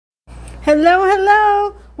Hello,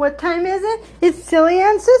 hello. What time is it? It's Silly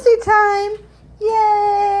and Sissy time.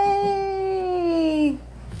 Yay!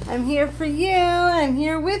 I'm here for you. I'm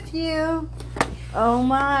here with you. Oh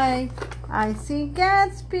my. I see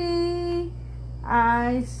Gatsby.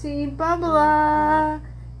 I see Bubba.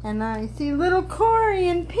 And I see little Cory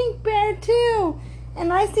and Pink Bear too.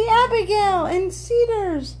 And I see Abigail and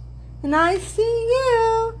Cedars. And I see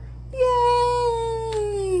you.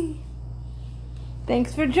 Yay!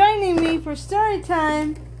 Thanks for joining me for story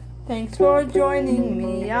time. Thanks for joining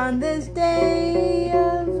me on this day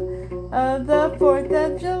of the 4th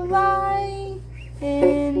of July.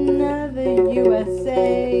 In the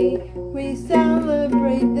USA, we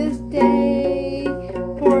celebrate this day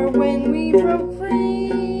for when we broke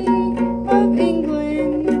free of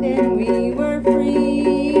England and we were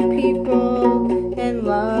free people and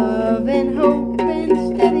love and hope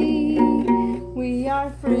and steady. We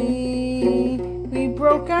are free. We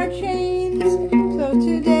broke our chains, so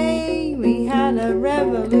today we had a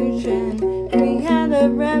revolution. We had a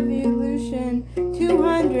revolution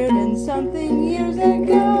 200 and something years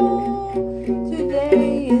ago.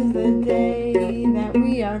 Today is the day that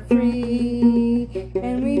we are free,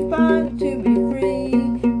 and we fought to be free.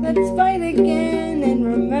 Let's fight again and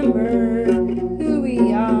remember who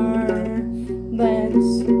we are.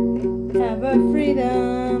 Let's have a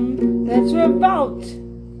freedom. Let's revolt.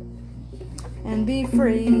 And be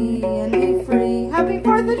free, and be free. Happy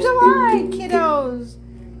 4th of July, kiddos!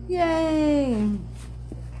 Yay!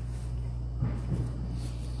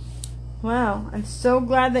 Wow, I'm so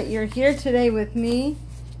glad that you're here today with me,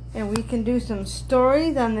 and we can do some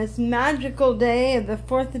stories on this magical day of the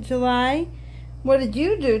 4th of July. What did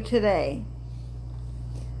you do today?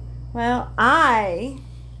 Well, I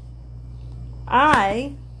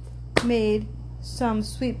made some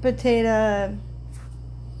sweet potato.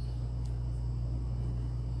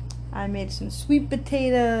 I made some sweet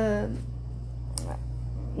potato,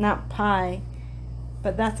 not pie,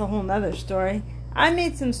 but that's a whole nother story. I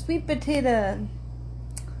made some sweet potatoes.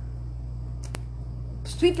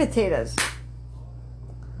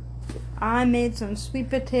 I made some sweet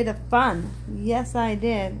potato fun. Yes, I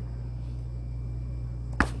did.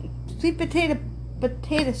 Sweet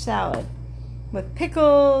potato salad with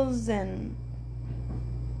pickles and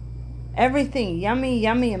everything yummy,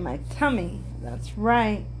 yummy in my tummy. That's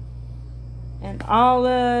right. And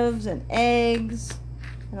olives and eggs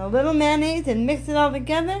and a little mayonnaise and mix it all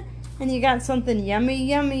together and you got something yummy,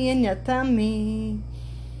 yummy in your tummy.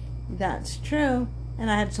 That's true.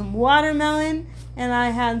 And I had some watermelon and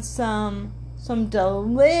I had some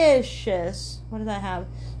delicious, what did I have?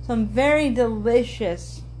 Some very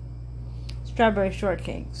delicious strawberry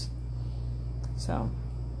shortcakes. So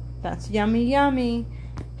that's yummy, yummy.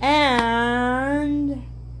 And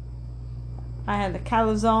I had the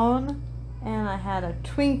calzone. And I had a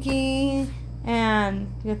Twinkie,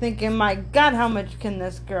 and you're thinking, my God, how much can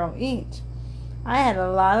this girl eat? I had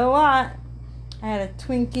a lot. I had a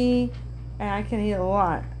Twinkie, and I can eat a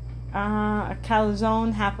lot. A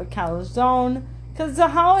calzone, half a calzone, because it's a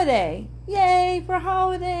holiday. Yay for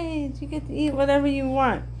holidays! You get to eat whatever you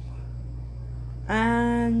want.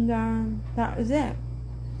 And that was it.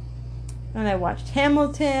 And I watched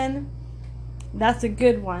Hamilton. That's a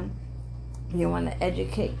good one. You want to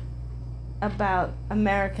educate about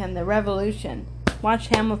America and the Revolution. Watch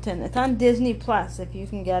Hamilton. It's on Disney Plus if you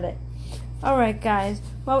can get it. Alright guys,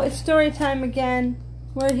 well, it's story time again.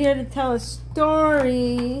 We're here to tell a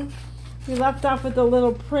story. We left off with the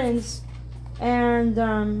little prince,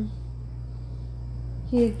 and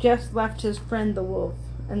he had just left his friend the wolf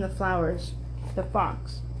and the flowers, the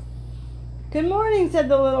fox. Good morning, said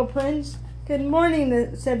the little prince. Good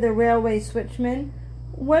morning, said the railway switchman.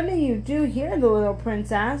 What do you do here? The little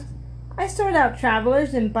prince asked. I sort out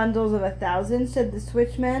travelers in bundles of 1,000, said the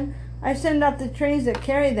switchman. I send out the trains that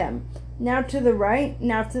carry them, now to the right,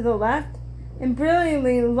 now to the left. And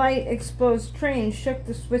brilliantly light exposed trains shook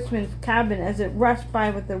the switchman's cabin as it rushed by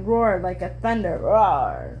with a roar like a thunder.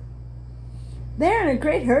 Roar! They're in a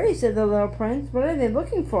great hurry, said the little prince. What are they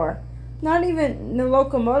looking for? Not even the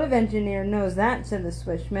locomotive engineer knows that, said the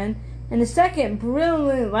switchman. In a second,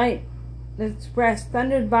 brilliantly light express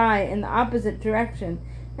thundered by in the opposite direction.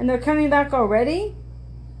 And they're coming back already?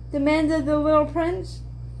 Demanded the little prince.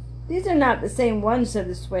 These are not the same ones, said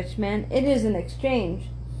the switchman. It is an exchange.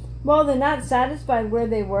 Well, they're not satisfied where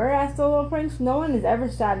they were, asked the little prince. No one is ever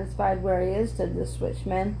satisfied where he is, said the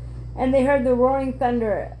switchman. And they heard the roaring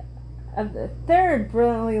thunder of the third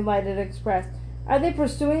brilliantly lighted express. Are they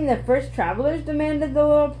pursuing the first travelers? Demanded the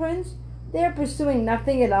little prince. They are pursuing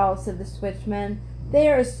nothing at all, said the switchman. They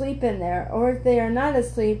are asleep in there, or if they are not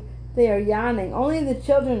asleep, They are yawning. Only the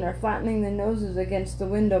children are flattening their noses against the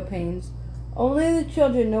window panes. Only the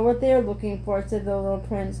children know what they are looking for, said the little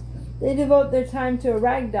prince. They devote their time to a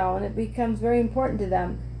rag doll, and it becomes very important to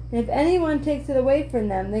them. And if anyone takes it away from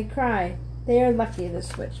them, they cry. They are lucky, the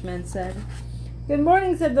switchman said. Good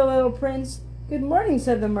morning, said the little prince. Good morning,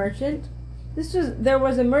 said the merchant. There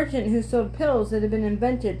was a merchant who sold pills that had been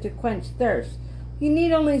invented to quench thirst. You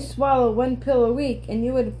need only swallow 1 pill a week, and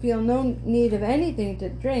you would feel no need of anything to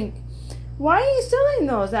drink. Why are you selling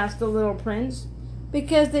those? Asked the little prince.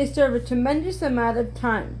 Because they serve a tremendous amount of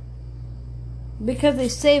time. Because they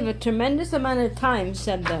save a tremendous amount of time,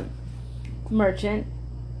 said the merchant.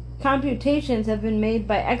 Computations have been made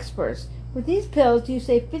by experts. With these pills, you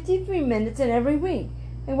save 53 minutes in every week.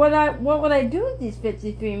 And what would I do with these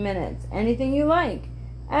 53 minutes? Anything you like.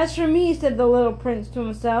 As for me, said the little prince to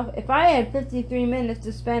himself, if I had 53 minutes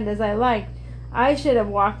to spend as I liked, I should have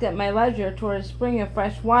walked at my leisure toward a spring of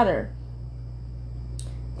fresh water.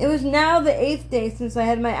 It was now the 8th day since I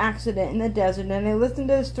had my accident in the desert, and I listened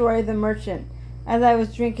to the story of the merchant as I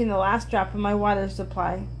was drinking the last drop of my water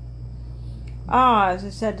supply. Ah, as I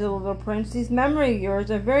said to the little prince, these memories of yours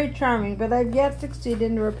are very charming, but I have yet succeeded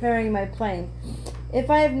in repairing my plane. If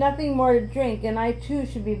I have nothing more to drink, and I too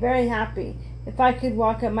should be very happy if I could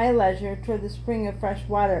walk at my leisure toward the spring of fresh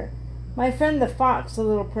water. My friend the fox, the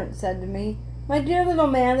little prince said to me. My dear little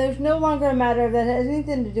man, there is no longer a matter that has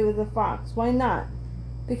anything to do with the fox. Why not?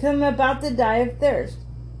 Because I am about to die of thirst.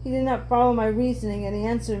 He did not follow my reasoning, and he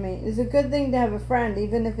answered me, It is a good thing to have a friend,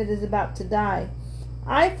 even if it is about to die.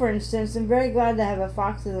 I, for instance, am very glad to have a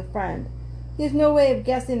fox as a friend. He has no way of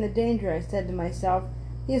guessing the danger, I said to myself.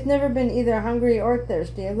 He has never been either hungry or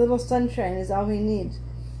thirsty. A little sunshine is all he needs.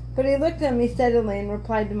 But he looked at me steadily and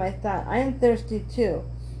replied to my thought, I am thirsty too.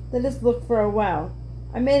 Let us look for a well.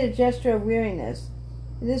 I made a gesture of weariness.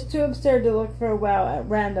 It is too absurd to look for a well at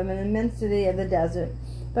random in the immensity of the desert.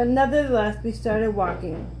 But nevertheless we started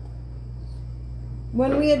walking.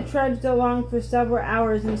 When we had trudged along for several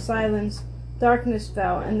hours in silence, darkness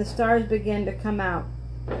fell, and the stars began to come out.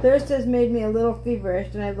 Thirst has made me a little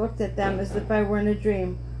feverish, and I looked at them as if I were in a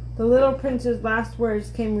dream. The little prince's last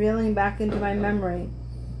words came reeling back into my memory.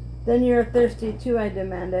 Then you are thirsty too, I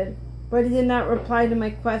demanded. But he did not reply to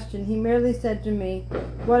my question. He merely said to me,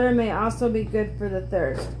 Water may also be good for the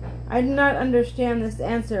thirst. I did not understand this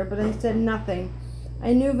answer, but I said nothing.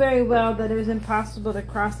 I knew very well that it was impossible to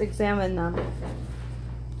cross-examine them.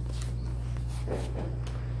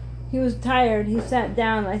 He was tired. He sat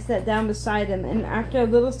down. I sat down beside him, and after a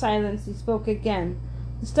little silence he spoke again.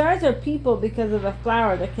 The stars are people because of a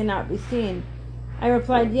flower that cannot be seen. I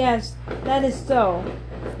replied, Yes, that is so.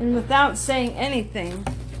 And without saying anything,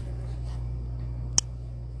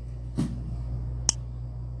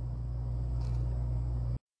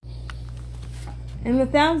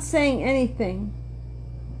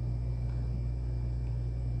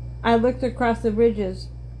 I looked across the ridges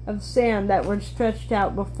of sand that were stretched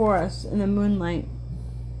out before us in the moonlight.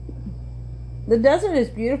 The desert is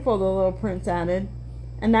beautiful, the little prince added.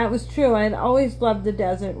 And that was true. I had always loved the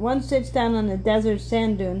desert. One sits down on a desert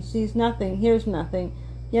sand dune, sees nothing, hears nothing,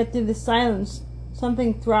 yet through the silence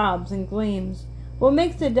something throbs and gleams. What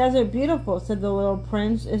makes the desert beautiful, said the little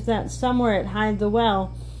prince, is that somewhere it hides a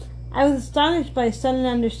well. I was astonished by a sudden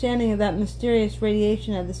understanding of that mysterious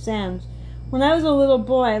radiation of the sands. When I was a little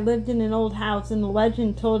boy, I lived in an old house, and the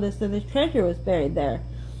legend told us that a treasure was buried there.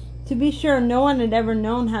 To be sure, no one had ever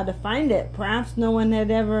known how to find it. Perhaps no one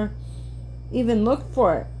had ever even looked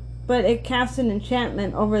for it. But it cast an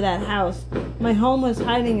enchantment over that house. My home was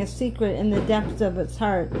hiding a secret in the depths of its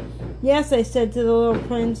heart. Yes, I said to the little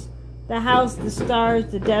prince, the house, the stars,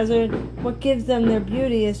 the desert, what gives them their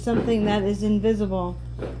beauty is something that is invisible.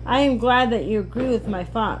 I am glad that you agree with my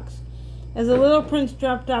fox. As the little prince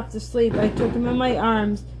dropped off to sleep, I took him in my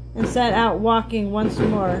arms and set out walking once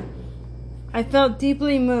more. I felt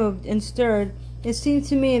deeply moved and stirred. It seemed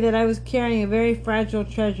to me that I was carrying a very fragile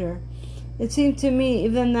treasure. It seemed to me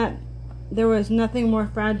even that there was nothing more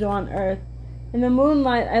fragile on earth. In the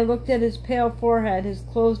moonlight I looked at his pale forehead, his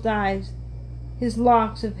closed eyes, his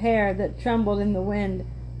locks of hair that trembled in the wind.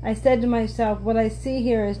 I said to myself, what I see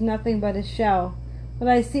here is nothing but a shell. What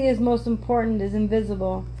I see as most important is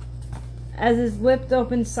invisible. As his lips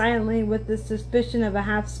opened silently with the suspicion of a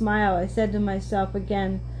half-smile, I said to myself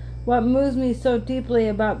again, what moves me so deeply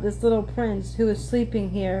about this little prince who is sleeping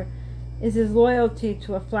here is his loyalty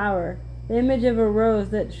to a flower, the image of a rose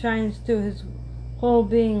that shines through his whole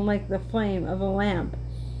being like the flame of a lamp,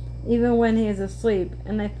 even when he is asleep.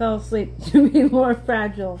 And I fell asleep to be more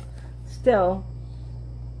fragile still.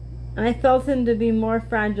 And I felt him to be more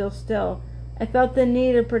fragile still. I felt the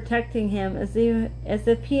need of protecting him, as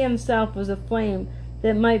if he himself was a flame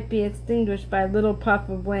that might be extinguished by a little puff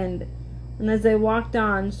of wind. And as I walked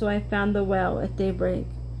on, so I found the well at daybreak.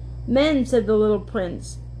 Men, said the little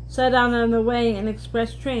prince, set out on the way in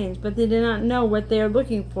express trains, but they do not know what they are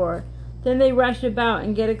looking for. Then they rush about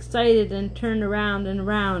and get excited and turn around and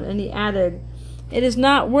around. And he added, it is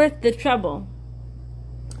not worth the trouble.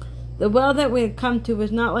 The well that we had come to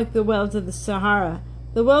was not like the wells of the Sahara.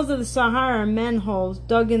 The wells of the Sahara are manholes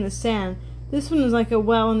dug in the sand. This one was like a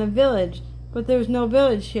well in a village, but there was no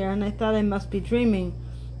village here, and I thought I must be dreaming.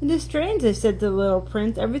 It is strange, I said to the little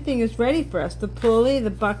prince. Everything is ready for us. The pulley, the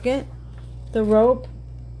bucket, the rope.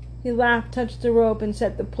 He laughed, touched the rope, and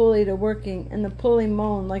set the pulley to working, and the pulley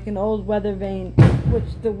moaned like an old weather vane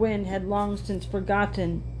which the wind had long since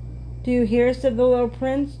forgotten. Do you hear? Said the little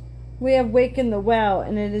prince. We have wakened the well,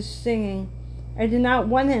 and it is singing. I did not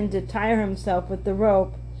want him to tire himself with the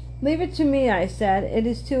rope. Leave it to me, I said. It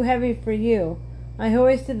is too heavy for you. I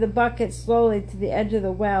hoisted the bucket slowly to the edge of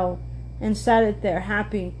the well, and sat it there,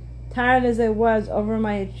 happy. Tired as I was over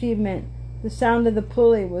my achievement, the sound of the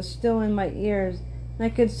pulley was still in my ears, and I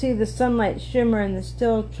could see the sunlight shimmer in the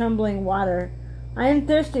still trembling water. I am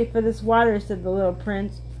thirsty for this water, said the little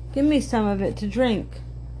prince. Give me some of it to drink.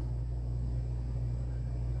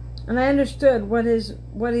 And I understood what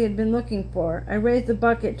he had been looking for. I raised the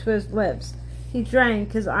bucket to his lips. He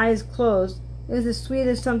drank, his eyes closed. It was as sweet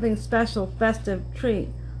as something special, festive treat.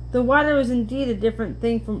 The water was indeed a different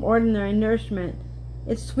thing from ordinary nourishment.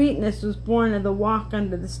 Its sweetness was born of the walk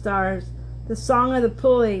under the stars, the song of the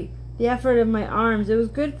pulley, the effort of my arms. It was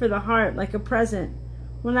good for the heart, like a present.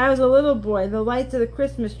 When I was a little boy, the lights of the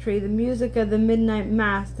Christmas tree, the music of the midnight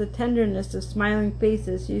mass, the tenderness of smiling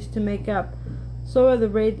faces used to make up so the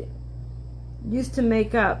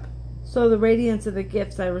radiance of the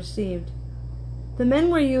gifts I received. The men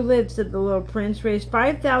where you live, said the little prince, raised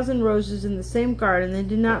 5,000 roses in the same garden. They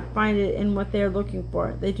do not find it in what they are looking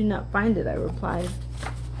for. They do not find it, I replied.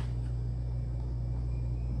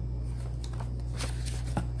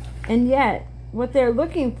 And yet, what they are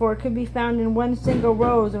looking for could be found in one single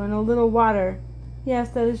rose or in a little water. Yes,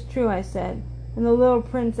 that is true, I said. And the little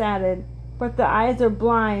prince added, but the eyes are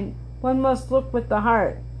blind. One must look with the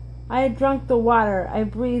heart. I had drunk the water. I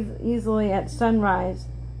breathed easily at sunrise.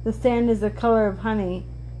 The sand is the color of honey,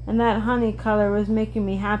 and that honey color was making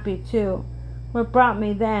me happy too. What brought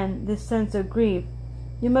me then this sense of grief?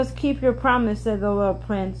 You must keep your promise, said the little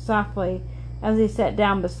prince softly, as he sat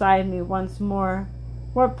down beside me once more.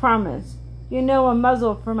 What promise? You know, a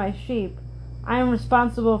muzzle for my sheep. I am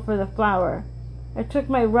responsible for the flour. I took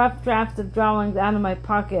my rough drafts of drawings out of my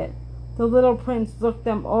pocket. The little prince looked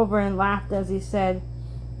them over and laughed as he said,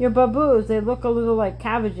 Your baboos, they look a little like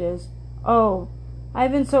cabbages. Oh,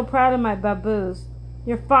 I've been so proud of my baboos.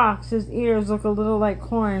 Your fox, his ears look a little like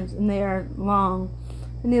horns, and they are long.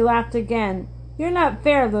 And he laughed again. You're not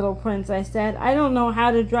fair, little prince, I said. I don't know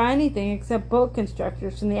how to draw anything except boat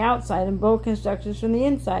constructors from the outside and boat constructors from the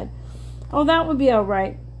inside. Oh, that would be all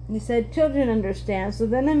right. And he said, children understand. So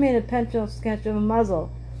then I made a pencil sketch of a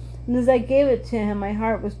muzzle. And as I gave it to him, my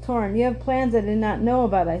heart was torn. You have plans I did not know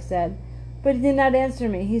about, I said. But he did not answer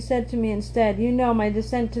me. He said to me instead, You know, my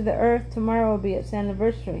descent to the earth tomorrow will be its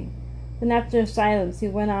anniversary. Then after a silence, he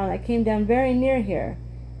went on, I came down very near here.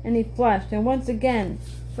 And he flushed, and once again,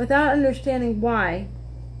 without understanding why,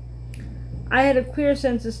 I had a queer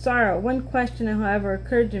sense of sorrow. One question, however,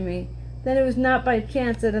 occurred to me. Then it was not by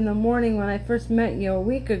chance that in the morning when I first met you a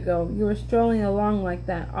week ago, you were strolling along like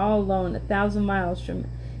that, all alone, 1,000 miles from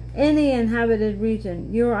any inhabited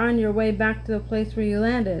region. You were on your way back to the place where you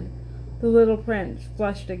landed. The little prince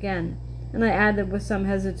flushed again, and I added with some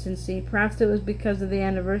hesitancy, perhaps it was because of the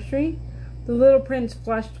anniversary? The little prince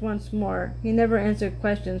flushed once more. He never answered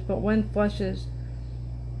questions, but when one flushes,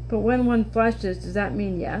 does that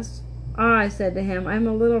mean yes? Ah, I said to him, I am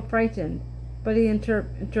a little frightened. But he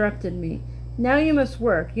interrupted me. Now you must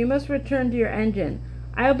work. You must return to your engine.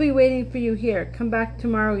 I will be waiting for you here. Come back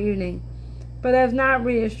tomorrow evening. But I was not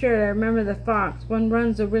reassured. I remember the fox. One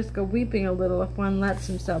runs the risk of weeping a little if one lets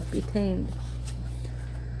himself be tamed.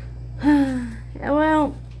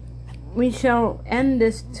 Well, we shall end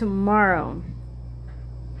this tomorrow.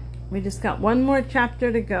 We just got one more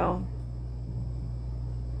chapter to go.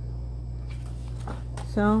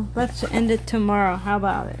 So let's end it tomorrow. How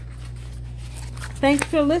about it? Thanks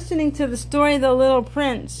for listening to the story of the Little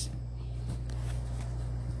Prince.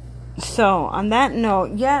 So, on that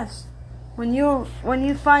note, yes, when you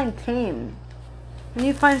find tame, when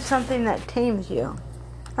you find something that tames you,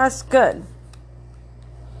 that's good.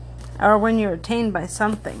 Or when you're tamed by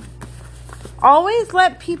something. Always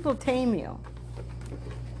let people tame you.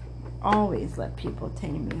 always let people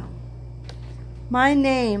tame you. My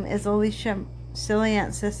name is Alicia Silly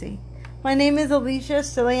Aunt Sissy. My name is Alicia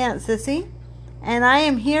Silly Aunt Sissy, and I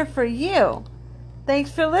am here for you.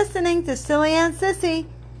 Thanks for listening to Silly Aunt Sissy,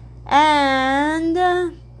 and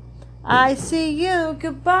I see you.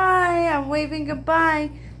 Goodbye. I'm waving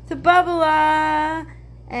goodbye to Bubba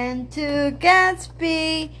and to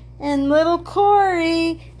Gatsby and little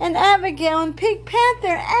Corey and Abigail and Pink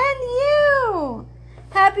Panther and you.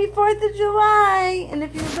 Happy 4th of July. And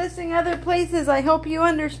if you're listening other places, I hope you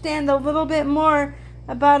understand a little bit more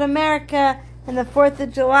about America and the 4th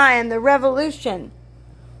of July and the revolution.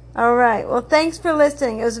 All right. Well, thanks for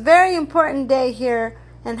listening. It was a very important day here.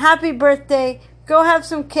 And happy birthday. Go have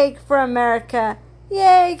some cake for America.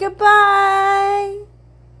 Yay. Goodbye.